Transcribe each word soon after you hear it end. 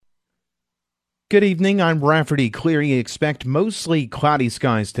Good evening, I'm Rafferty Cleary. Expect mostly cloudy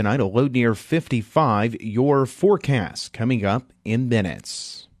skies tonight, a low near 55. Your forecast coming up in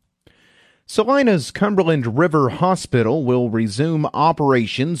minutes. Salina's Cumberland River Hospital will resume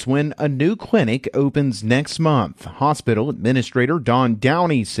operations when a new clinic opens next month. Hospital Administrator Don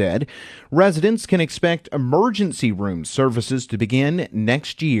Downey said residents can expect emergency room services to begin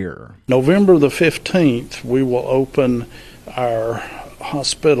next year. November the 15th, we will open our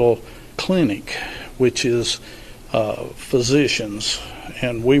hospital clinic, which is physicians,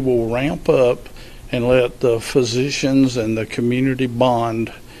 and we will ramp up and let the physicians and the community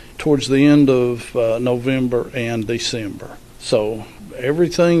bond towards the end of November and December. So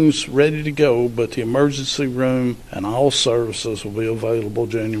everything's ready to go, but the emergency room and all services will be available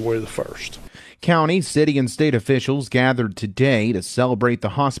January the 1st. County, city, and state officials gathered today to celebrate the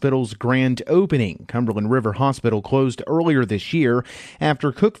hospital's grand opening. Cumberland River Hospital closed earlier this year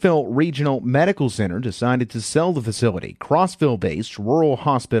after Cookeville Regional Medical Center decided to sell the facility. Crossville-based Rural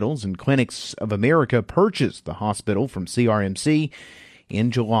Hospitals and Clinics of America purchased the hospital from CRMC in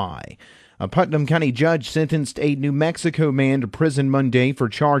July. A Putnam County judge sentenced a New Mexico man to prison Monday for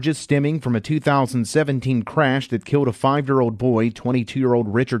charges stemming from a 2017 crash that killed a 5-year-old boy.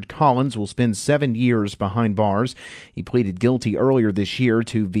 22-year-old Richard Collins will spend 7 years behind bars. He pleaded guilty earlier this year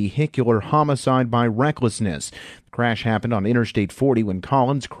to vehicular homicide by recklessness. The crash happened on Interstate 40 when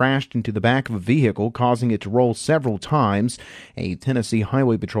Collins crashed into the back of a vehicle, causing it to roll several times. A Tennessee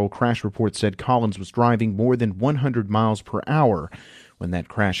Highway Patrol crash report said Collins was driving more than 100 miles per hour when that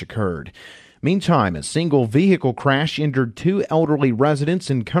crash occurred. Meantime, a single vehicle crash injured 2 elderly residents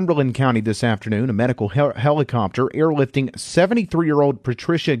in Cumberland County this afternoon. A medical helicopter airlifting 73-year-old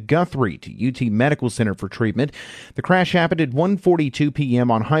Patricia Guthrie to UT Medical Center for treatment. The crash happened at 1:42 p.m.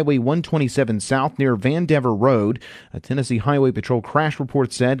 on Highway 127 South near Van Dever Road. A Tennessee Highway Patrol crash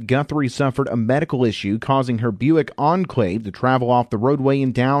report said Guthrie suffered a medical issue causing her Buick Enclave to travel off the roadway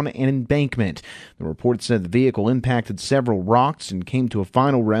and down an embankment. The report said the vehicle impacted several rocks and came to a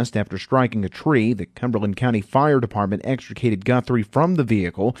final rest after striking a tree. The Cumberland County Fire Department extricated Guthrie from the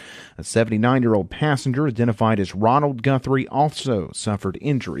vehicle. A 79-year-old passenger identified as Ronald Guthrie also suffered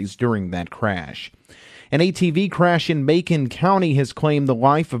injuries during that crash. An ATV crash in Macon County has claimed the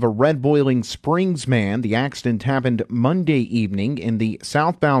life of a Red Boiling Springs man. The accident happened Monday evening in the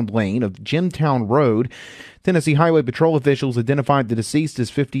southbound lane of Jimtown Road. Tennessee Highway Patrol officials identified the deceased as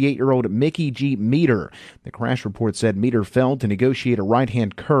 58-year-old Mickey G. Meter. The crash report said Meter failed to negotiate a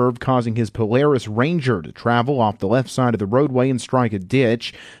right-hand curve, causing his Polaris Ranger to travel off the left side of the roadway and strike a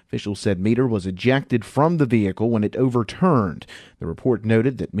ditch. Officials said Meter was ejected from the vehicle when it overturned. The report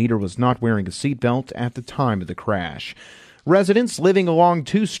noted that Meter was not wearing a seatbelt at the time of the crash. Residents living along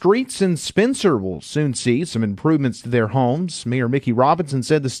 2 streets in Spencer will soon see some improvements to their homes. Mayor Mickey Robinson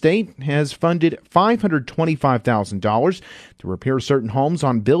said the state has funded $525,000 to repair certain homes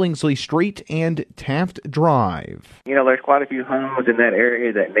on Billingsley Street and Taft Drive. There's quite a few homes in that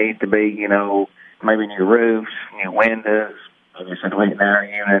area that need to be, maybe new roofs, new windows, maybe a central air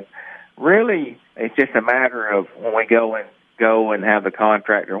unit. Really, it's just a matter of when we go and have the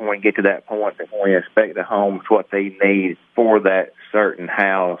contractor, when we get to that point, that when we inspect the homes, what they need for that certain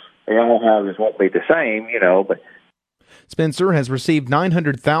house. All houses won't be the same, but Spencer has received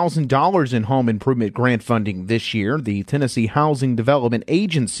 $900,000 in home improvement grant funding this year. The Tennessee Housing Development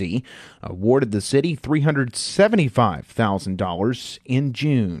Agency awarded the city $375,000 in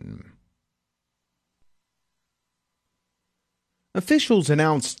June. Officials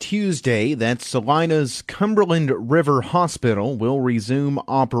announced Tuesday that Salina's Cumberland River Hospital will resume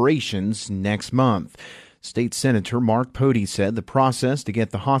operations next month. State Senator Mark Pody said the process to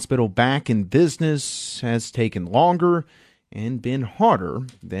get the hospital back in business has taken longer and been harder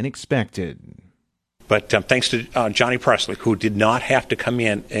than expected. But thanks to Johnny Presley, who did not have to come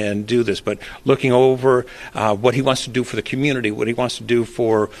in and do this, but looking over what he wants to do for the community, what he wants to do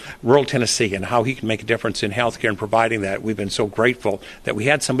for rural Tennessee, and how he can make a difference in healthcare and providing that. We've been so grateful that we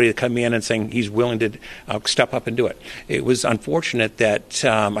had somebody to come in and saying he's willing to step up and do it. It was unfortunate that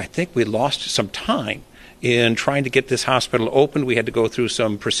I think we lost some time in trying to get this hospital open. We had to go through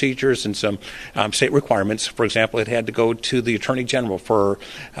some procedures and some state requirements. For example, it had to go to the Attorney General for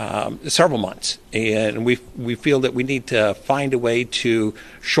several months. And we feel that we need to find a way to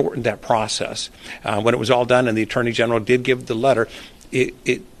shorten that process. When it was all done and the Attorney General did give the letter,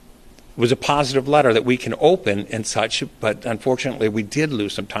 it was a positive letter that we can open and such, but unfortunately we did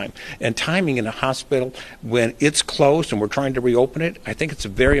lose some time. And timing in a hospital, when it's closed and we're trying to reopen it, I think it's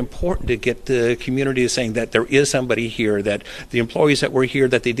very important to get the community saying that there is somebody here, that the employees that were here,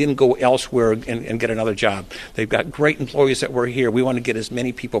 that they didn't go elsewhere and get another job. They've got great employees that were here. We want to get as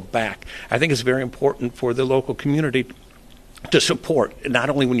many people back. I think it's very important for the local community to support,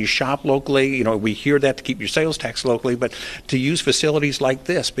 not only when you shop locally, we hear that to keep your sales tax locally, but to use facilities like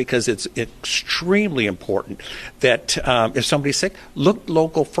this, because it's extremely important that if somebody's sick, look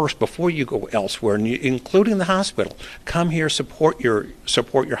local first before you go elsewhere, and including the hospital. Come here, support your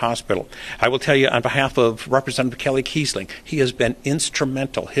hospital. I will tell you on behalf of Representative Kelly Kiesling, he has been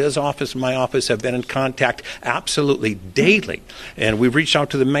instrumental. His office and my office have been in contact absolutely daily, and we've reached out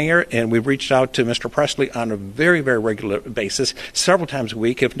to the mayor and we've reached out to Mr. Presley on a very, very regular basis, several times a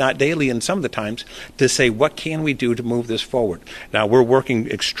week, if not daily in some of the times, to say what can we do to move this forward. Now, we're working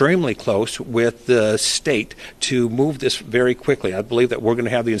extremely close with the state to move this very quickly. I believe that we're going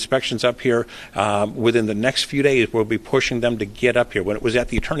to have the inspections up here within the next few days. We'll be pushing them to get up here. When it was at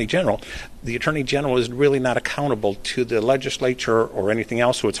the Attorney General is really not accountable to the legislature or anything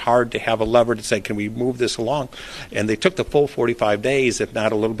else, so it's hard to have a lever to say, can we move this along? And they took the full 45 days, if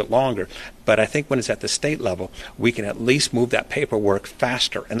not a little bit longer. But I think when it's at the state level, we can at least move that paperwork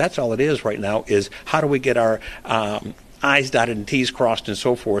faster. And that's all it is right now, is how do we get our I's dotted and T's crossed and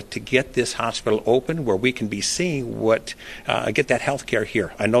so forth to get this hospital open where we can be seeing get that health care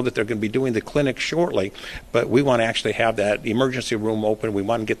here. I know that they're going to be doing the clinic shortly, but we want to actually have that emergency room open. We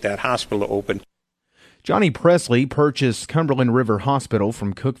want to get that hospital open. Johnny Presley purchased Cumberland River Hospital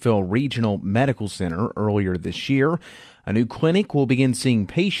from Cookeville Regional Medical Center earlier this year. A new clinic will begin seeing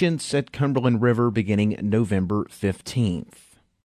patients at Cumberland River beginning November 15th.